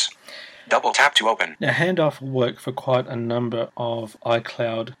 3 apps. Double tap to open. Now, Handoff will work for quite a number of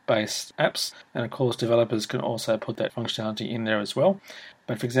iCloud-based apps, and of course developers can also put that functionality in there as well.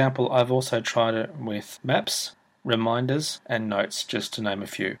 But for example, I've also tried it with Maps, Reminders, and Notes, just to name a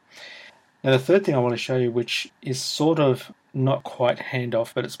few. Now, the third thing I want to show you, which is sort of not quite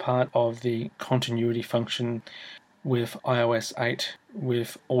handoff, but it's part of the continuity function with iOS 8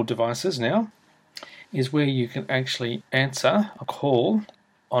 with all devices now, is where you can actually answer a call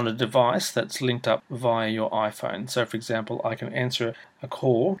on a device that's linked up via your iPhone. So for example, I can answer a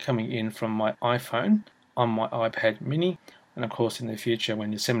call coming in from my iPhone on my iPad mini, and of course in the future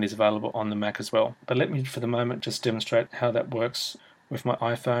when Yosemite is available on the Mac as well. But let me for the moment just demonstrate how that works with my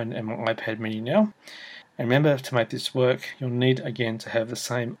iPhone and my iPad mini now. And remember, to make this work, you'll need again to have the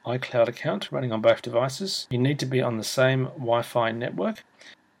same iCloud account running on both devices. You need to be on the same Wi-Fi network.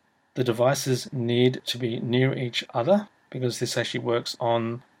 The devices need to be near each other, because this actually works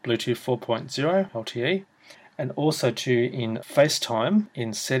on Bluetooth 4.0 LTE. And also too, in FaceTime,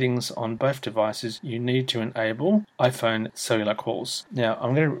 in settings on both devices, you need to enable iPhone cellular calls. Now,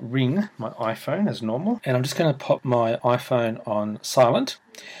 I'm going to ring my iPhone as normal, and I'm just going to pop my iPhone on silent.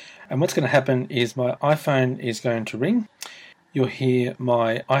 And what's going to happen is my iPhone is going to ring. You'll hear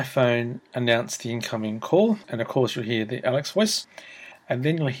my iPhone announce the incoming call, and of course you'll hear the Alex voice. And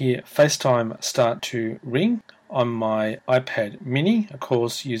then you'll hear FaceTime start to ring on my iPad mini, of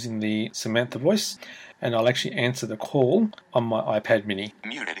course using the Samantha voice, and I'll actually answer the call on my iPad mini.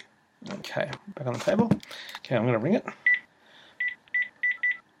 Muted. Okay, back on the table. Okay, I'm going to ring it.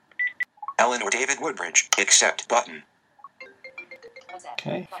 Ellen or David Woodbridge. Accept button.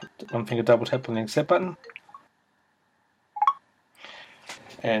 Okay, one finger double tap on the accept button.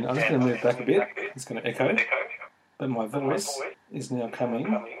 And I'm just going to move back a bit. It's going to echo. But my voice is now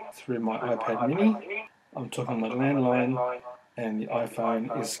coming through my iPad mini. I'm talking on my landline, and the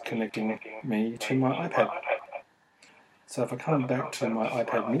iPhone is connecting me to my iPad. So if I come back to my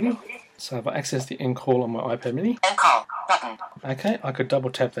iPad mini, so if I access the end call on my iPad mini, End call button. okay, I could double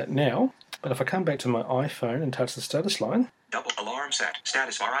tap that now. But if I come back to my iPhone and touch the status line, Double alarm set.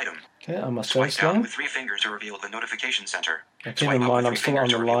 Status bar item. okay, on my Swipe status down line, with 3 fingers to reveal the notification center. now keep Swipe in up mind with I'm 3 still on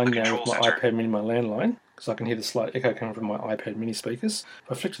fingers the to reveal line the now control with my center. iPad mini and my landline, because I can hear the slight echo coming from my iPad mini speakers.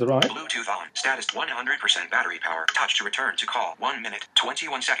 If I flick to the right, Bluetooth on. Status 100% battery power. Touch to return to call. 1 minute,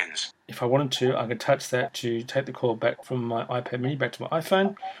 21 seconds. if I wanted to, I could touch that to take the call back from my iPad mini back to my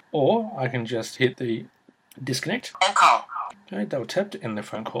iPhone, or I can just hit the disconnect. End call. Okay, double tap to end the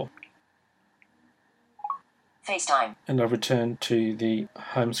phone call. FaceTime. And I've returned to the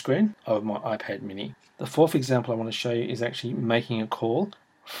home screen of my iPad mini. The fourth example I want to show you is actually making a call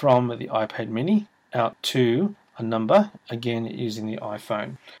from the iPad mini out to a number, again using the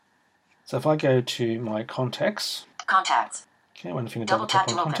iPhone. So if I go to my contacts, Contacts. okay, one finger Double double tap tap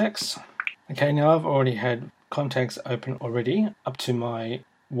on to open. contacts. Okay, now I've already had contacts open already up to my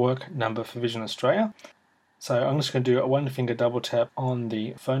work number for Vision Australia. So I'm just going to do a one finger double tap on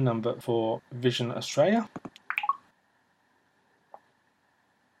the phone number for Vision Australia.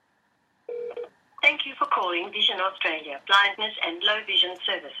 Thank you for calling Vision Australia, Blindness and Low Vision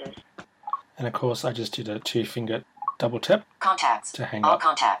Services. And of course I just did a 2-finger double tap Contacts. to hang All up.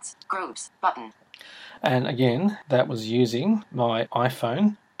 contacts. Groups. Button. And again, that was using my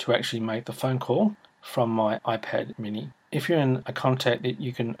iPhone to actually make the phone call from my iPad mini. If you're in a contact that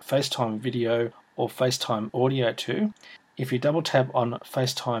you can FaceTime video or FaceTime audio to, if you double tap on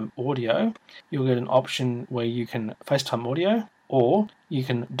FaceTime audio, you'll get an option where you can FaceTime audio, or you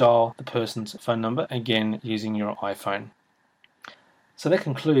can dial the person's phone number, again using your iPhone. So that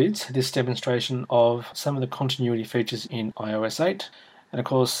concludes this demonstration of some of the continuity features in iOS 8. And of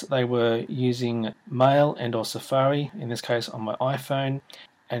course they were using Mail and or Safari, in this case on my iPhone,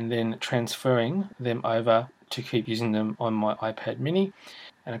 and then transferring them over to keep using them on my iPad mini.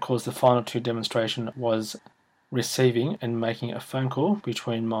 And of course the final two demonstration was receiving and making a phone call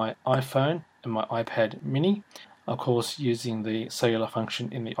between my iPhone and my iPad mini, of course using the cellular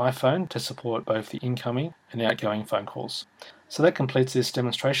function in the iPhone to support both the incoming and outgoing phone calls. So that completes this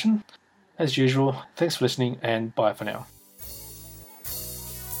demonstration. As usual, thanks for listening and bye for now.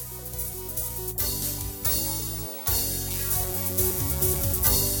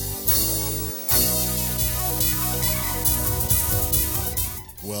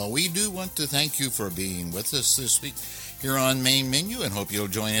 Well, we do want to thank you for being with us this week here on Main Menu, and hope you'll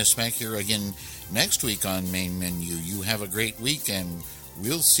join us back here again next week on Main Menu. You have a great week, and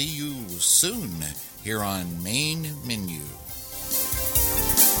we'll see you soon here on Main Menu.